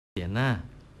เสียหน้า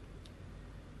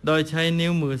โดยใช้นิ้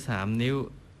วมือ3 นิ้ว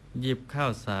หยิบข้า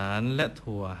วสารและ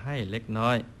ถั่วให้เล็กน้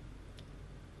อย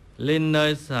ลินเน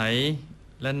ยใส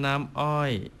และน้ำอ้อ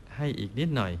ยให้อีกนิด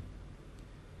หน่อย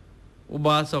อุบ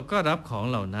าสกก็รับของ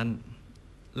เหล่านั้น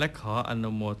และขออ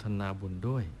นุโมทนาบุญ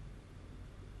ด้วย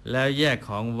แล้วแยกข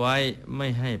องไว้ไม่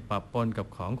ให้ปะปนกับ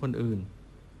ของคนอื่น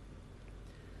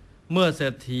เมื่อเศร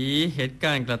ษฐีเห็นก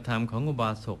ารกระทำของอุบ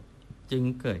าสกจึง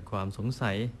เกิดความสง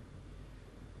สัย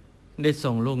ได้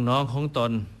ส่งลูกน้องของต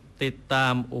นติดตา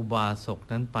มอุบาสก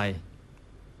นั้นไป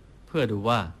เพื่อดู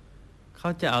ว่าเขา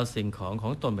จะเอาสิ่งของขอ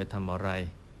งตนไปทำอะไร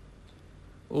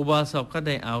อุบาสกก็ไ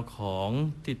ด้เอาของ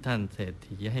ที่ท่านเศรษ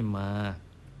ฐีให้มา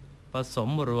ผสม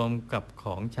รวมกับข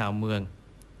องชาวเมือง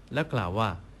และกล่าวว่า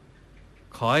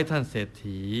ขอให้ท่านเศรษ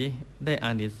ฐีได้อ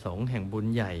านิสงส์แห่งบุญ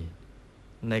ใหญ่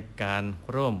ในการ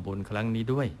ร่วมบุญครั้งนี้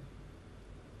ด้วย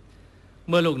เ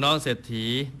มื่อลูกน้องเศรษฐี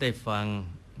ได้ฟัง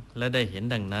และได้เห็น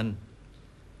ดังนั้น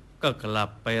ก็กลับ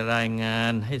ไปรายงา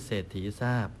นให้เศรษฐีท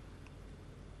ราบ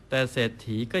แต่เศรษ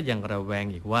ฐีก็ยังระแวง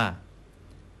อีกว่า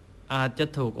อาจจะ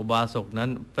ถูกอุบาสกนั้น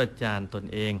ประจานตน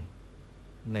เอง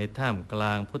ในท่ามกล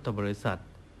างพุทธบริษัท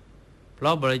เพรา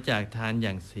ะบริจาคทานอ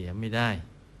ย่างเสียไม่ได้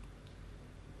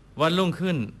วันรุ่ง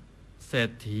ขึ้นเศรษ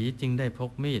ฐีจึงได้พ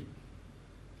กมีด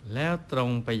แล้วตรง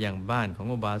ไปยังบ้านของ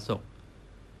อุบาสก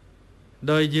โ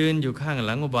ดยยืนอยู่ข้างห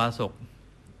ลังอุบาสก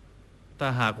ถ้า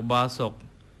หากอุบาสก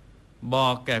บอ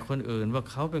กแก่คนอื่นว่า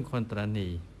เขาเป็นคนตระห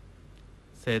นี่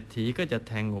เศรษฐีก็จะแ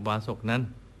ทงอุบาสกนั้น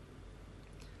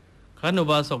ครั้นอุ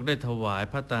บาสกได้ถวาย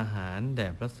ภัตตาหารแด่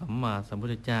พระสัมมาสัมพุท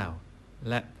ธเจ้า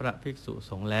และพระภิกษุ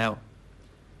สงฆ์แล้ว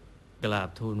กราบ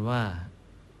ทูลว่า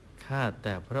ข้าแ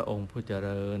ต่พระองค์ผู้เจ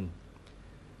ริญ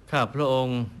ข้าพระอง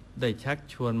ค์ได้ชัก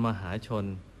ชวนมหาชน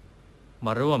ม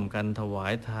าร่วมกันถวา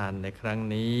ยทานในครั้ง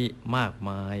นี้มาก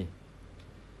มาย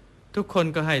ทุกคน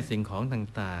ก็ให้สิ่งของ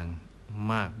ต่าง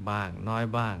ๆมากบ้างน้อย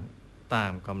บ้างตา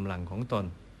มกำลังของตน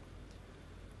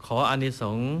ขออานิส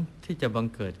งส์ที่จะบัง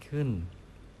เกิดขึ้น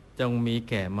จงมี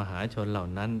แก่มหาชนเหล่า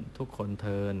นั้นทุกคนเ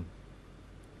ทิน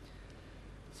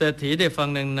เศรษฐีได้ฟัง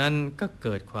ดังนั้นก็เ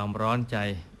กิดความร้อนใจ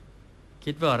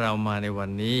คิดว่าเรามาในวั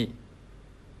นนี้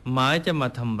หมายจะมา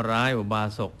ทำร้ายอุบา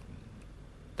สก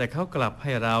แต่เขากลับใ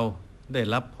ห้เราได้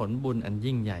รับผลบุญอัน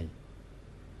ยิ่งใหญ่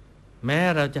แม้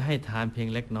เราจะให้ทานเพียง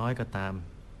เล็กน้อยก็ตาม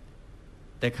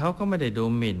แต่เขาก็ไม่ได้ดู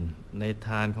หมิ่นในท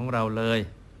านของเราเลย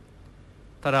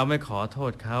ถ้าเราไม่ขอโท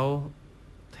ษเขา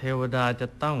เทวดาจะ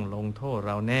ต้องลงโทษเ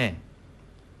ราแน่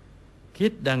คิ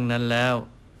ดดังนั้นแล้ว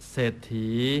เศรษฐี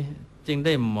จึงไ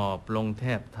ด้หมอบลงแท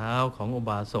บเท้าของอุ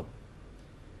บาสก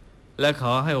และข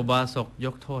อให้อุบาสกย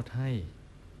กโทษให้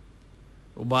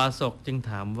อุบาสกจึง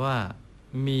ถามว่า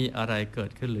มีอะไรเกิ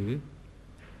ดขึ้นหรือ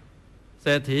เศ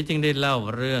รษฐีจึงได้เล่า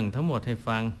เรื่องทั้งหมดให้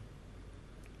ฟัง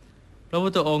พระพุ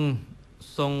ทธองค์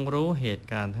ทรงรู้เหตุ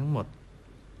การณ์ทั้งหมด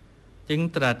จึง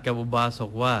ตรัสกับอุบาส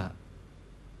กว่า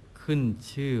ขึ้น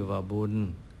ชื่อว่าบุญ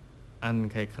อัน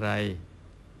ใคร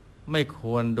ๆไม่ค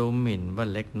วรดูหมิ่นว่า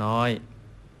เล็กน้อย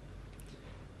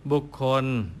บุคคล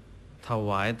ถว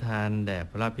ายทานแด่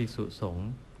พระภิกษุสงฆ์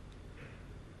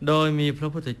โดยมีพระ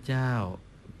พุทธเจ้า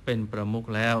เป็นประมุข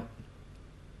แล้ว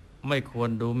ไม่ควร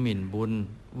ดูหมิ่นบุญ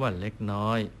ว่าเล็กน้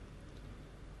อย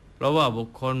เพราะว่าบุค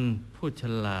คลผู้ฉ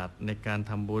ลาดในการ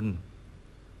ทำบุญ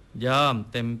ย่อม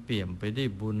เต็มเปี่ยมไปด้วย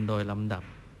บุญโดยลำดับ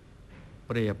เ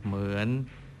ปรียบเหมือน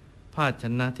ภาช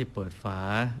นะที่เปิดฝา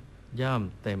ย่อม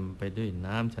เต็มไปด้วย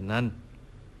น้ำฉะนั้น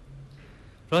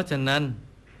เพราะฉะนั้น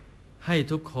ให้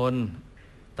ทุกคน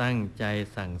ตั้งใจ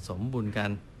สั่งสมบุญกั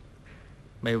น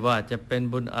ไม่ว่าจะเป็น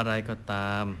บุญอะไรก็ต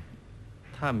าม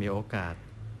ถ้ามีโอกาส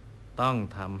ต้อง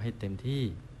ทำให้เต็มที่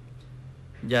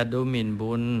อย่าดูหมิ่น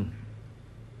บุญ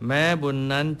แม้บุญ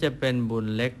นั้นจะเป็นบุญ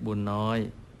เล็กบุญน้อย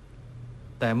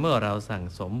แต่เมื่อเราสั่ง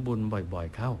สมบุญบ่อย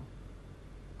ๆเข้า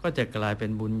ก็จะกลายเป็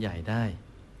นบุญใหญ่ได้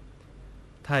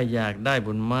ถ้าอยากได้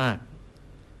บุญมาก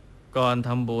ก่อนท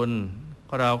ำบุญ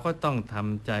เราก็ต้องท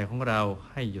ำใจของเรา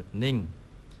ให้หยุดนิ่ง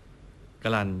ก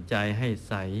ลั่นใจให้ใ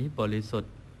สบริสุท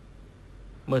ธิ์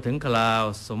เมื่อถึงคราว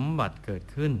สมบัติเกิด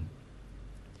ขึ้น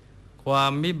ควา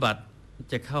มวิบัติ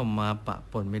จะเข้ามาปะ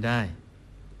ปนไม่ได้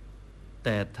แ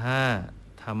ต่ถ้า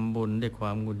ทำบุญด้วยคว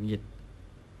ามหงุดหงิด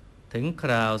ถึงค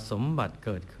ราวสมบัติเ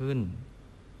กิดขึ้น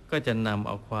ก็จะนำเ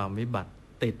อาความวิบัติ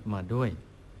ติดมาด้วย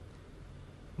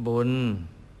บุญ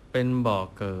เป็นบ่อ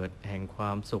เกิดแห่งคว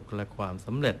ามสุขและความส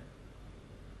ำเร็จ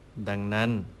ดังนั้น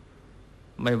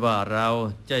ไม่ว่าเรา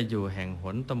จะอยู่แห่งห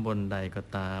นตำบลใดก็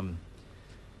ตาม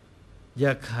อย่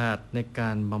าขาดในกา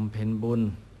รบำเพ็ญบุญ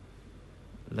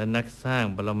และนักสร้าง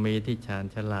บารมีที่ชาญ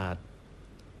ฉลาด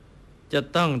จะ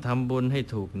ต้องทำบุญให้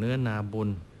ถูกเนื้อนาบุญ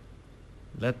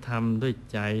และทำด้วย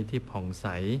ใจที่ผ่องใส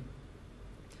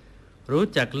รู้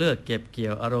จักเลือกเก็บเกี่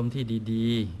ยวอารมณ์ที่ดี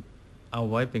ๆเอา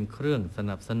ไว้เป็นเครื่องส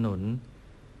นับสนุน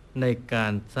ในกา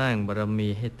รสร้างบารมี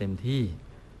ให้เต็มที่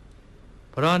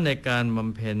เพราะในการบ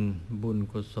ำเพ็ญบุญ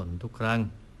กุศลทุกครั้ง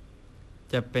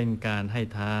จะเป็นการให้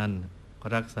ทาน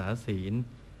รักษาศีล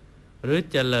หรือ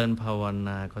เจริญภาวน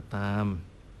าก็ตาม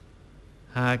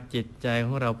หากจิตใจข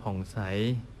องเราผ่องใส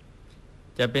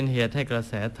จะเป็นเหตุให้กระ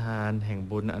แสทานแห่ง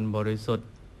บุญอันบริสุทธิ์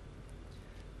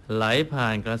ไหลผ่า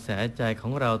นกระแสใจขอ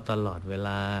งเราตลอดเวล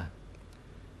า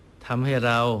ทำให้เ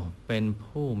ราเป็น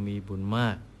ผู้มีบุญมา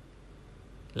ก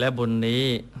และบุญนี้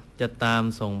จะตาม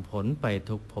ส่งผลไป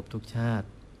ทุกภพทุกชาติ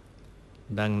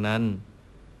ดังนั้น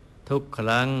ทุกค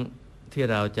รั้งที่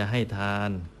เราจะให้ทาน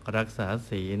รักษา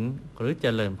ศีลหรือเจ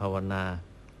ริญภาวนา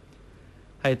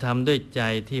ให้ทำด้วยใจ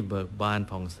ที่เบิกบาน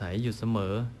ผ่องใสอยู่เสม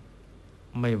อ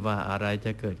ไม่ว่าอะไรจ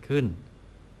ะเกิดขึ้น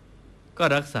ก็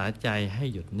รักษาใจให้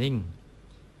หยุดนิ่ง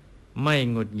ไม่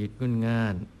หงุดหงิดงุนง่า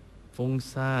นฟุ้ง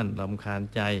ซ่านรำคาญ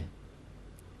ใจ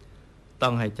ต้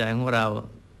องให้ใจของเรา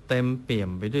เต็มเปี่ยม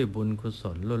ไปด้วยบุญกุศ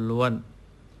ลล้วน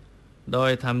ๆโด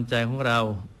ยทำใจของเรา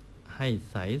ให้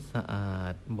ใสสะอา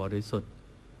ดบริสุทธิ์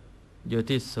อยู่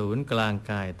ที่ศูนย์กลาง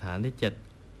กายฐานที่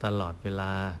7ตลอดเวล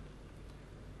า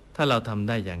ถ้าเราทำไ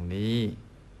ด้อย่างนี้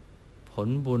ผล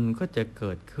บุญก็จะเ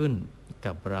กิดขึ้น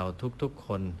กับเราทุกๆค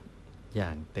นอย่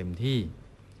างเต็มที่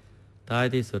ท้าย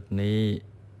ที่สุดนี้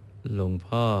หลวง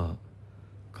พ่อ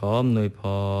ขออำนวยพ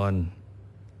ร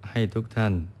ให้ทุกท่า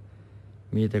น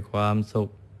มีแต่ความสุข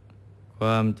คว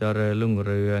ามเจริญรุ่งเ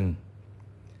รือง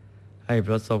ให้ป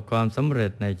ระสบความสำเร็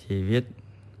จในชีวิต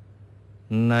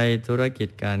ในธุรกิจ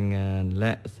การงานแล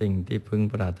ะสิ่งที่พึง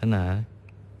ปรารถนา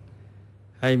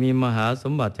ให้มีมหาส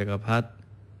มบัติจักรพรรดิ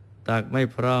ตักไม่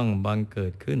พร่องบังเกิ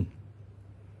ดขึ้น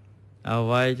เอา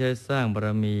ไว้ใช้สร้างบาร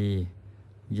มี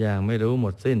อย่างไม่รู้หม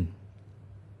ดสิ้น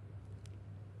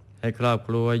ให้ครอบค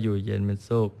รัวอยู่เย็นเป็น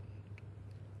สุข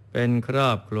เป็นครอ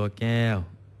บครัวแก้ว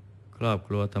ครอบค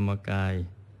รัวธรรมกาย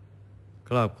ค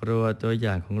รอบครัวตัวอ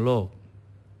ย่างของโลก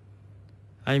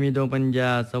ให้มีดวงปัญญ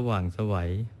าสว่างไสว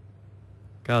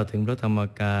ก้าวถึงพระธรรม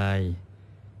กาย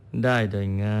ได้โดย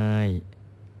ง่าย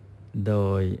โด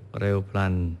ยเร็วพลั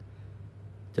น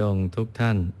จงทุกท่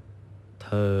านเ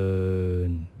ทิ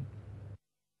น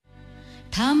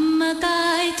ธรรมกา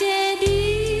ยเจดี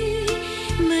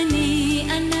ย์มณี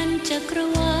อนันตจักร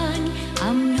วาลอ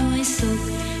ำนวยสุข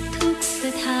ทุกส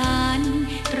ถาน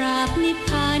ตราบนิพพ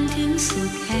านถึงสุ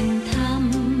ขแห่งธรรม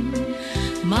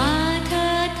มาเถิ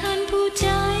ดท่านผู้ใจ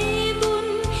บุญ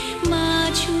มา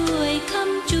ช่วยค้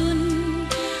ำจุน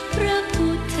พระพุ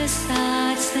ทธศา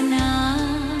สนา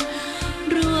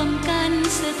รวมกัน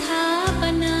สถาป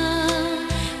นา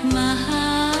มหา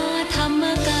ธรรม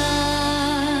กา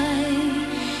ย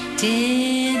เจ